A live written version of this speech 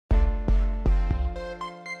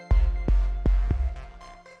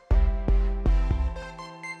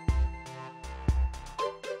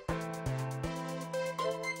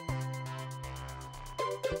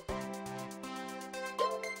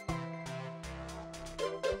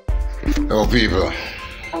Hello people,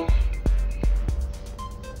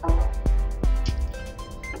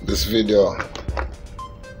 this video,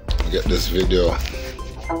 get this video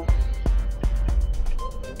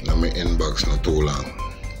in my inbox not too long.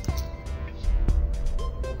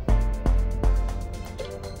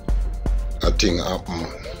 A thing happened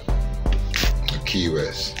in Key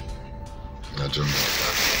West, in Jamaica.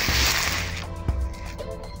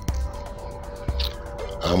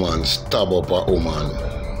 A man stab up a woman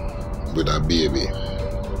with a baby.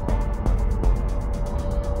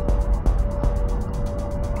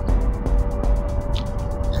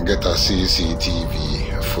 And get a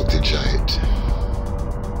CCTV footage of it.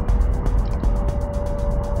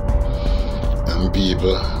 And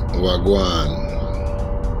people who are going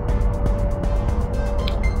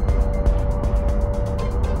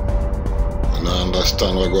and I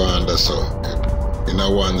understand what's going on there, so in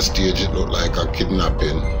a one stage it looked like a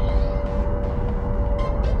kidnapping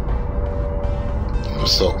or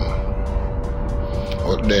something.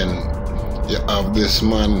 But then you have this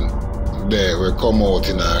man there will come out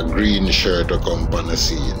in a green shirt to come on the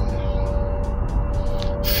scene.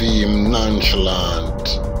 Feel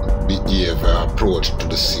nonchalant behavior approach to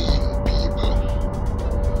the scene, people.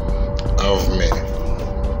 Have me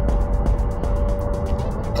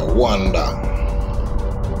I wonder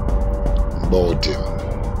about him.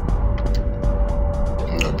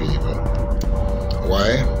 The people. Why?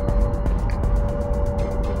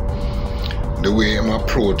 The way him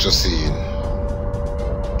approach the scene.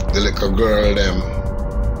 The little girl them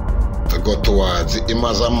to go towards him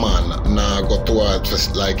as a man, now go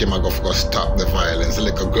towards like him a go stop the violence. The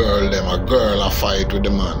little girl them, a girl a fight with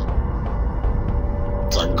the man.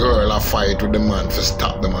 It's a girl a fight with the man to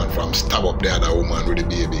stop the man from stab up the other woman with the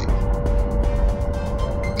baby.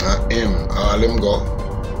 Him, all him go,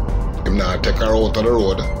 him now take her out of the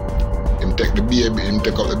road, him take the baby, him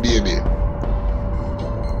take up the baby.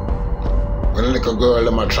 When a little girl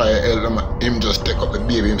them a try to help them, him just take up the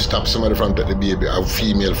baby, him stop somebody from take the baby, a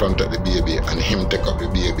female from take the baby, and him take up the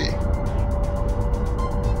baby.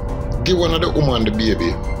 Give one of the woman the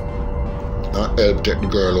baby, and help take the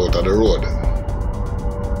girl out of the road.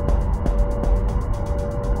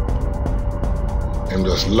 Him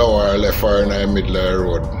just lower her, left her in the middle of the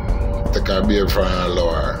road. Take her baby from her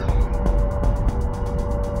lower.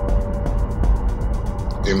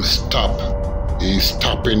 Him stop. He's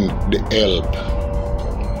stopping the help.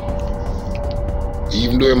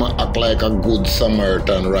 Even though him act like a good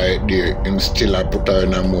Samaritan right there, him still a put her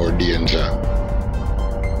in a more danger.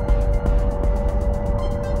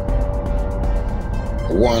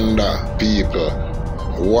 Wonder, people,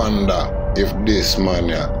 wonder if this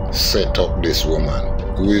man set up this woman.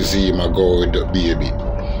 Who is he a go with the baby?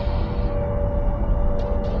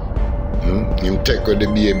 Him take with the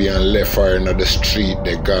baby and left her in the street,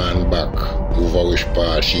 they gone back over which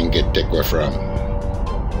part she can get take away from.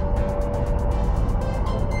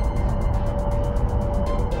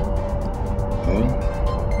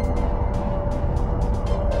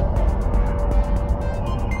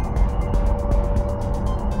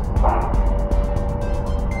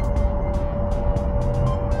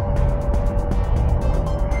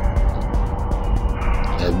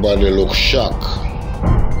 Everybody look shocked.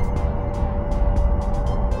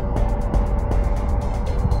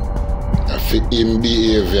 For him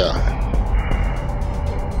behavior,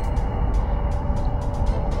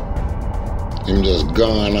 him just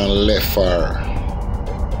gone and left her.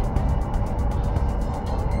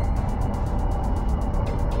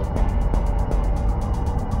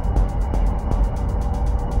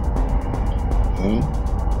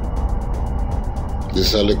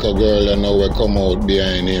 This a little girl and now we come out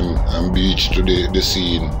behind him and beach to the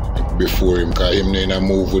scene before him, cause him in a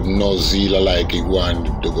move with no zeal like he wanted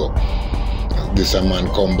him to go. This a man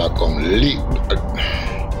come back, come leak.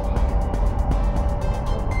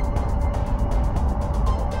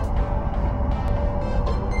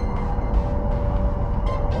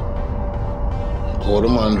 How the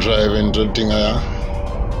man drive into the thing here?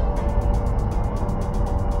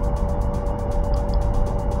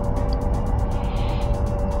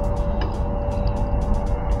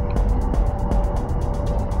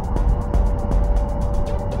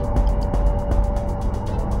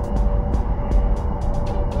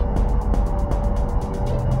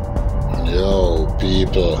 Yo,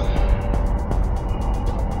 people.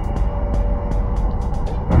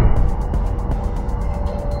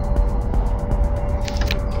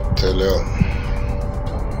 Tell you.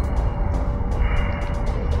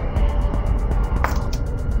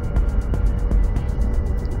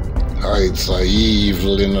 It's a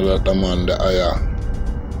evil in that man the higher.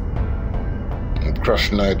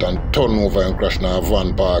 crash night and turn over and crash now a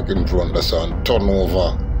van park in front of us and turn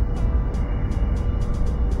over.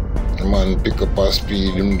 The man pick up a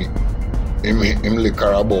speed, him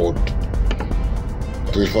liquor about.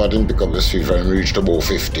 So if I didn't pick up the speed and reached about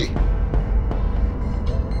 50.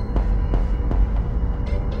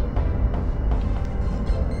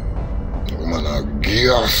 The man a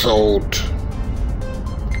gas out.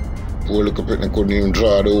 Poor little pitney couldn't even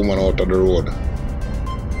draw the woman out of the road.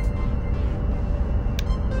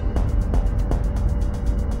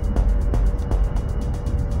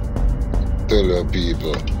 Tell your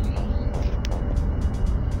people.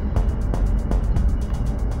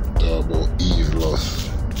 Talk about evilness.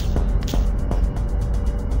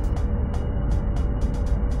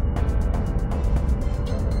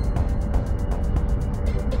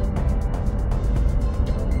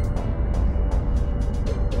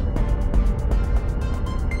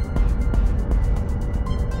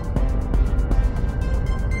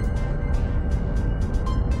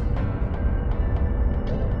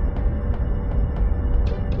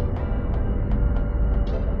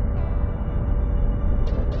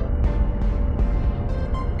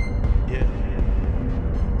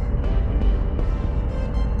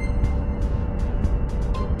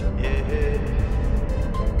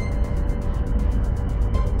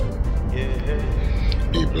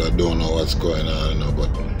 People don't know what's going on, you know,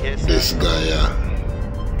 but this guy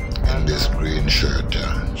in this green shirt,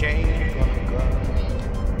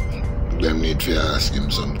 them need to ask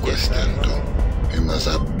him some question too. He must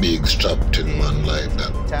have big strapped in man like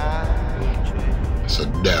that. So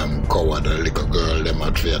damn coward, a little girl, them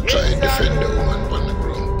out there try to defend the woman on the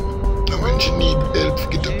ground. And when she need help to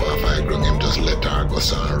get up off high ground, him just let her go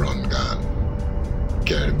and run gone.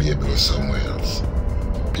 Carry the baby go somewhere else.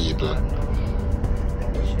 People,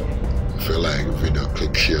 if you like the video,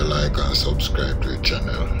 click share, like and subscribe to the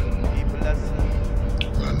channel.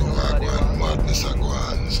 I know I go on, madness I go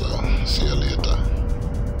on, so